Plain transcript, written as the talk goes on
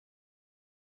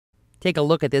Take a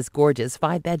look at this gorgeous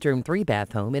 5-bedroom,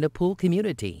 3-bath home in a pool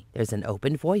community. There's an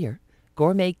open foyer,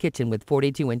 gourmet kitchen with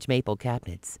 42-inch maple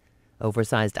cabinets,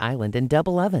 oversized island and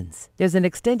double ovens. There's an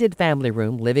extended family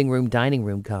room, living room, dining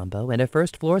room combo, and a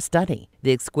first-floor study.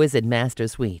 The Exquisite Mstr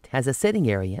suite has a sitting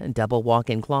area and double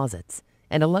walk-in closets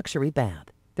and a luxury bath.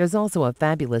 There's also a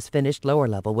fabulous finished lower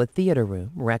level with theater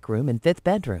room, rec room, and 5th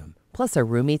bedroom, plus a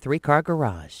roomy 3-car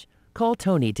garage. Call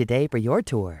Tony today for your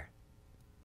tour.